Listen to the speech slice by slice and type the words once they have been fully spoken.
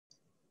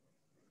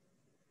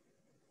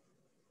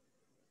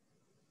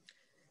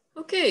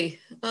Okay,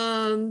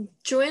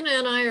 Joanna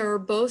and I are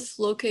both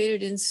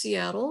located in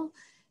Seattle,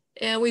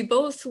 and we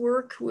both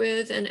work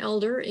with an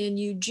elder in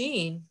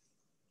Eugene.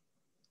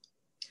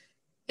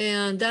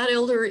 And that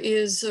elder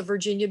is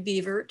Virginia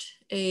Beavert,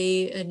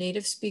 a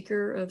native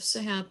speaker of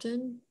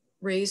Sahaptin,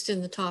 raised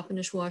in the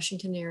Toppenish,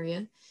 Washington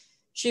area.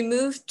 She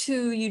moved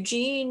to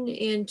Eugene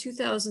in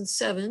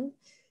 2007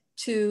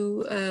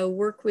 to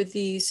work with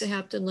the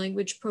Sahaptin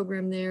language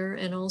program there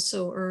and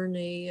also earn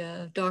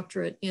a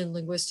doctorate in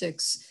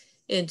linguistics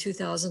in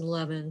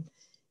 2011.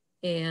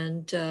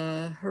 And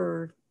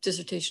her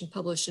dissertation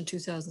published in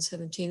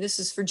 2017. This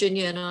is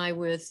Joanna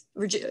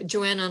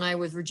and I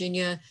with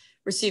Virginia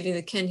receiving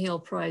the Ken Hale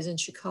Prize in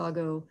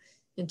Chicago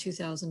in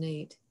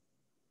 2008.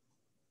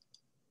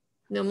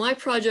 Now, my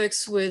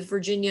projects with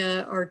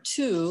Virginia are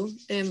two,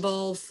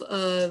 involve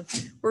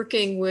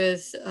working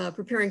with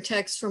preparing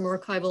text from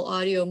archival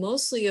audio,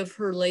 mostly of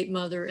her late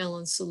mother,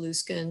 Ellen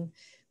Saluskin.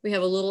 We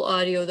have a little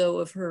audio though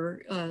of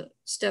her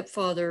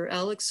stepfather,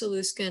 Alex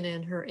Saluskin,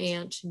 and her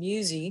aunt,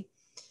 Musi.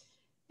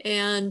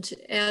 And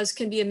as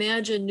can be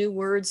imagined, new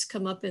words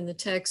come up in the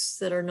texts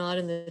that are not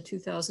in the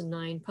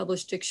 2009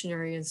 published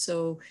dictionary. And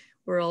so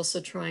we're also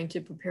trying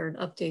to prepare an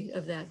update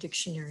of that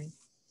dictionary.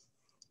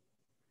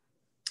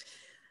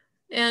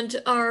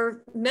 And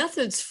our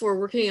methods for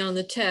working on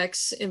the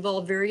text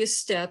involve various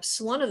steps.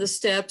 One of the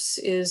steps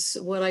is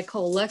what I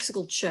call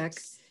lexical check,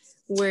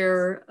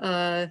 where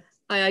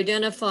I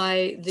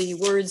identify the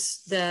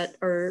words that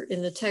are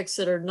in the text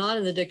that are not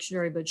in the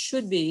dictionary but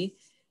should be,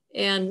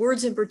 and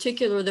words in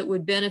particular that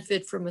would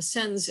benefit from a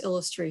sentence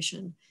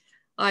illustration.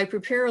 I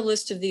prepare a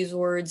list of these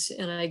words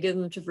and I give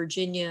them to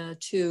Virginia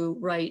to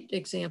write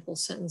example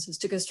sentences,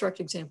 to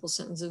construct example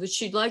sentences, which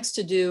she likes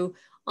to do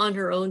on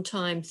her own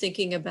time,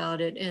 thinking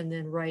about it and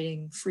then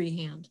writing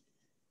freehand.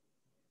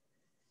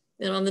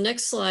 And on the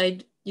next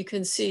slide, you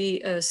can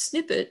see a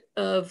snippet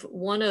of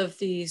one of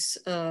these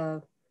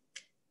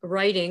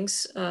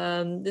writings.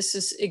 This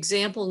is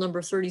example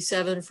number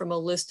 37 from a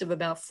list of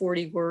about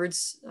 40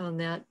 words on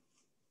that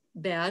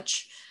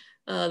batch.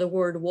 The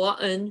word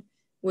wa'an,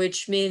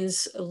 which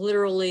means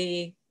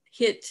literally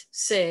hit,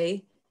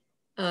 say,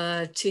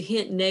 to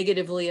hint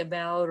negatively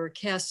about or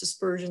cast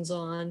aspersions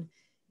on.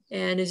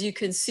 And as you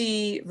can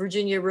see,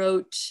 Virginia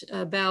wrote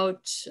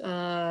about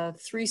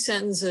 3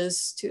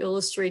 sentences to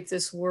illustrate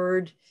this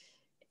word.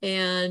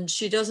 And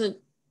she doesn't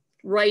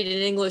write in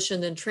English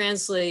and then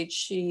translate.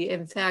 She,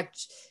 in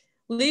fact,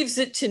 leaves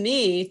it to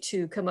me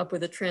to come up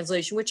with a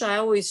translation, which I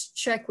always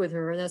check with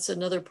her. And that's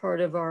another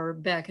part of our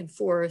back and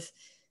forth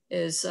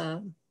is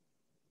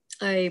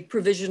I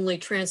provisionally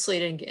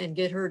translate and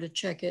get her to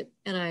check it.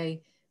 And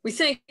we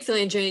thank the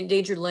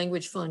Endangered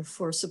Language Fund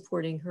for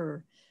supporting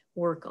her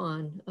work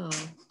on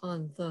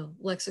the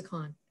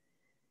lexicon.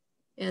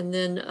 And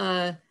then,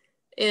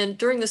 and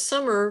during the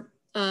summer,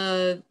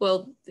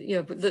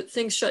 the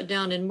things shut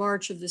down in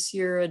March of this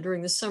year. And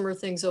during the summer,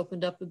 things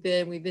opened up a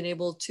bit. We've been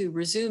able to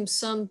resume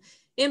some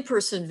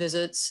in-person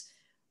visits.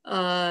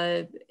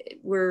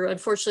 We're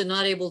unfortunately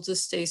not able to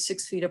stay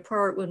 6 feet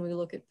apart when we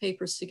look at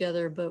papers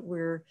together, but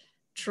we're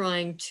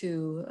trying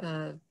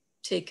to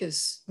take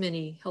as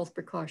many health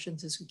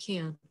precautions as we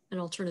can. And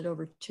I'll turn it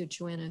over to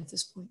Joanna at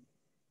this point.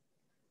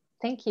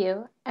 Thank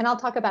you. And I'll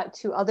talk about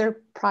 2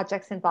 other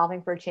projects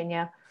involving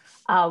Virginia.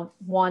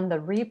 One, the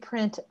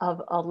reprint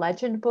of a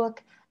legend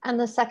book, and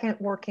the second,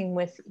 working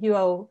with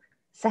UO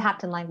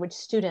Sahaptin language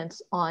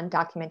students on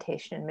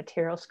documentation and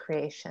materials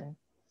creation.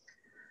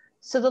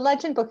 So the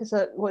legend book is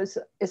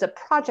a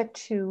project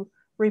to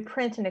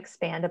reprint and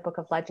expand a book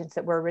of legends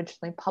that were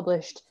originally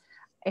published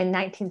in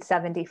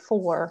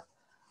 1974.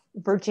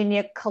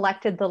 Virginia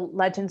collected the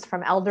legends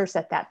from elders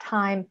at that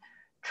time,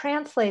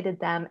 translated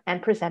them,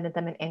 and presented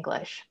them in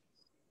English.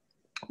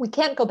 We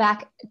can't go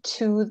back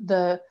to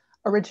the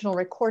original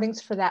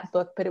recordings for that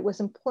book, but it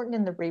was important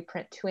in the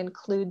reprint to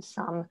include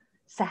some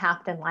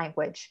Sahaptin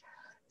language.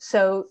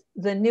 So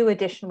the new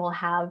edition will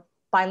have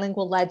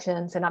bilingual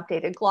legends and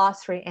updated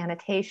glossary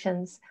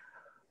annotations.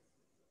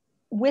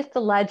 With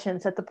the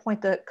legends, at the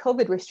point the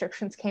COVID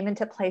restrictions came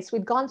into place,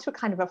 we'd gone through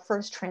kind of a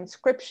first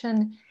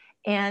transcription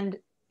and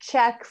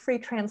check, free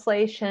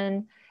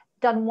translation,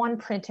 done 1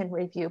 print and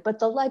review, but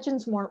the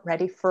legends weren't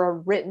ready for a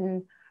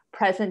written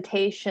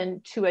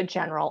presentation to a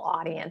general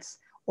audience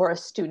or a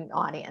student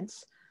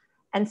audience.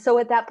 And so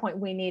at that point,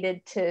 we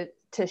needed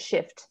to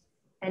shift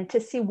and to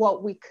see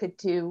what we could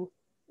do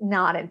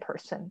not in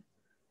person.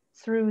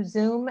 Through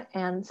Zoom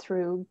and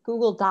through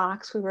Google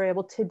Docs, we were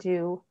able to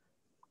do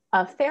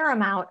a fair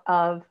amount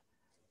of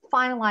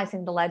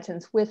finalizing the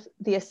legends with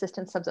the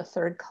assistance of the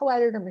 3rd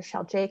co-editor,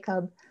 Michelle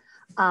Jacob.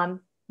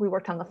 We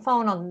worked on the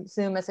phone, on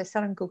Zoom, as I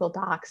said, on Google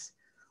Docs,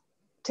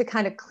 to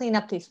kind of clean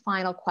up these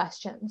final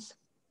questions.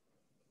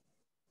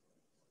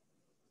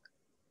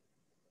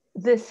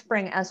 This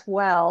spring as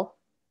well,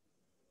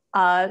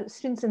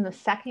 students in the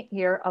 2nd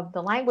year of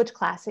the language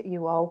class at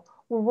UO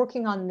were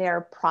working on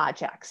their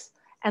projects.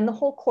 And the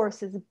whole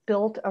course is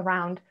built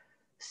around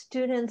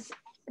students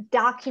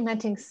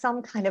documenting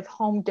some kind of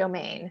home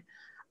domain.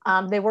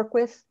 They work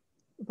with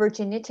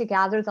Virginia to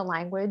gather the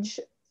language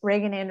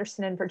Reagan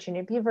Anderson and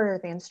Virginia Beavert are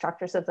the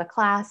instructors of the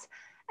class,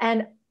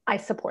 and I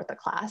support the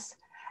class.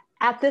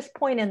 At this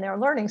point in their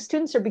learning,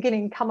 students are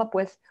beginning to come up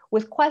with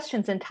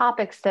questions and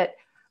topics that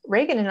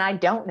Reagan and I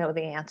don't know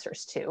the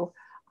answers to,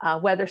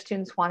 whether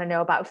students want to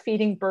know about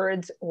feeding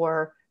birds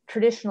or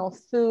traditional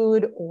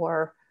food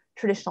or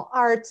traditional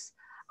arts.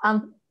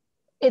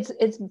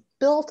 It's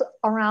built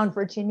around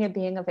Virginia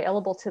being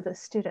available to the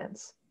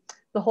students.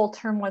 The whole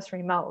term was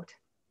remote.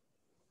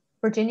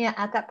 Virginia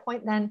at that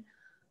point then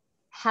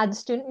had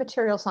student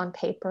materials on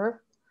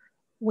paper.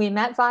 We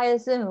met via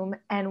Zoom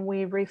and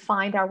we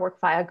refined our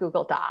work via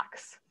Google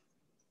Docs.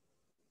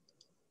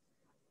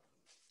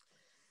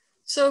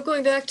 So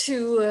going back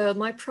to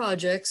my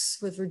projects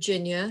with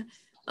Virginia,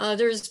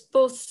 there's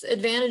both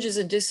advantages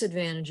and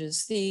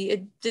disadvantages.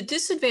 The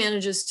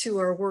disadvantages to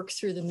our work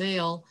through the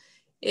mail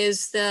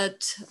is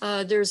that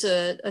there's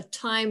a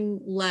time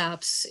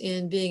lapse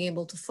in being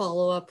able to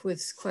follow up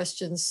with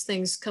questions.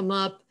 Things come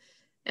up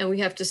and we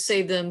have to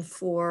save them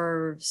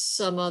for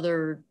some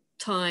other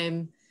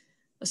time.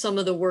 Some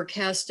of the work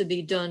has to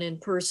be done in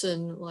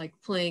person, like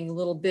playing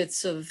little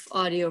bits of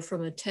audio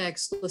from a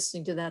text,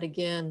 listening to that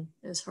again.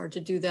 It's hard to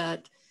do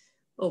that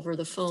over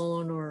the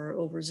phone or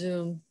over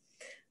Zoom.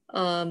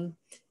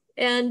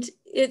 And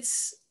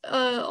it's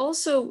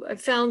also, I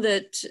found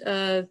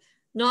that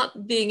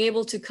not being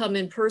able to come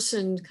in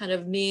person kind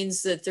of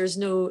means that there's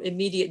no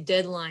immediate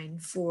deadline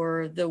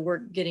for the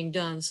work getting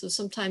done. So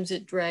sometimes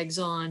it drags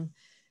on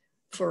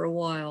for a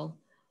while.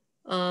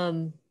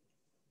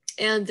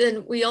 And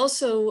then we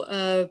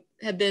also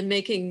have been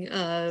making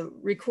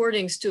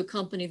recordings to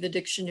accompany the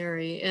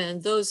dictionary,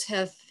 and those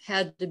have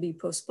had to be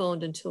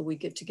postponed until we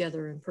get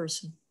together in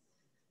person.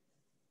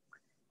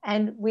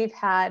 And we've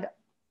had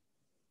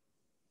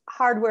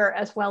hardware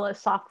as well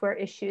as software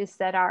issues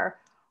that are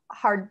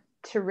hard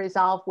to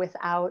resolve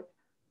without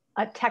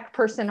a tech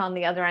person on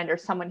the other end or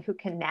someone who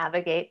can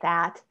navigate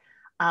that.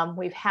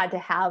 We've had to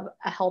have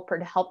a helper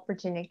to help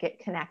Virginia get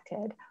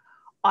connected.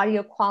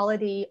 Audio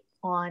quality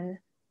on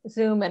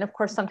Zoom, and of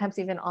course, sometimes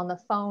even on the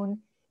phone,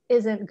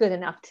 isn't good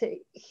enough to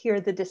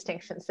hear the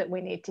distinctions that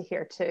we need to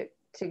hear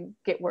to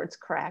get words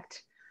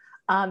correct.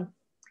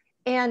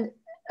 And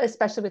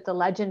especially with the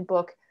legend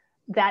book,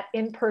 that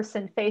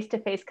in-person,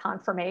 face-to-face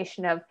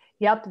confirmation of,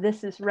 yep,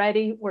 this is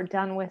ready, we're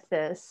done with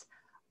this.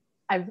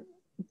 I've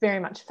very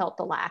much felt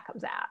the lack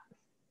of that.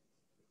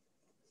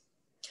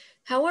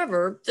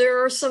 However,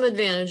 there are some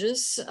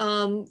advantages.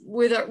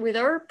 With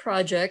our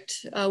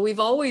project, we've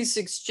always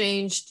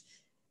exchanged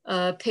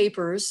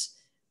papers.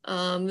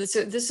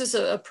 This is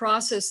a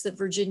process that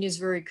Virginia is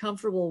very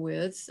comfortable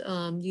with,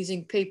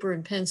 using paper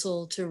and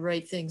pencil to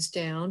write things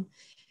down.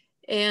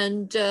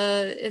 And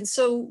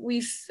so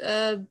we've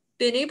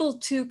been able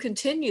to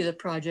continue the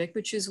project,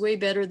 which is way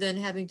better than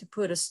having to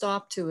put a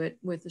stop to it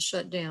with the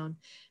shutdown.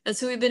 And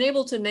so we've been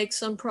able to make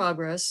some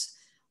progress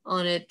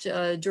on it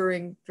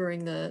during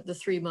the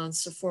 3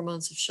 months or 4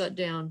 months of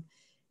shutdown.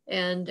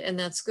 And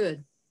that's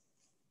good.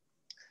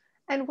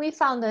 And we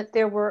found that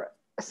there were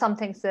some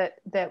things that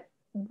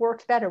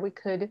worked better. We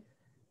could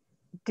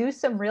do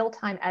some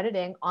real-time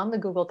editing on the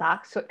Google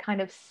Docs, so it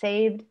kind of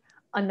saved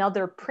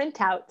another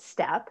printout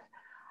step.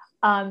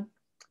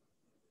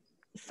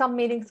 Some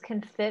meetings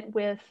can fit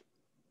with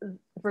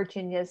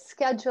Virginia's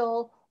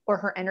schedule or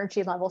her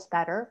energy levels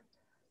better.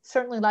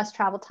 Certainly less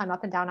travel time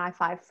up and down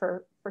I-5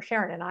 for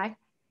Sharon and I.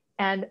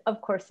 And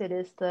of course, it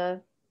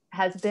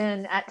has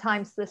been at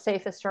times the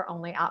safest or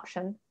only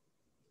option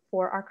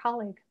for our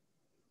colleague.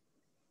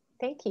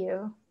 Thank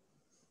you.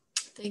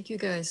 Thank you,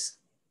 guys.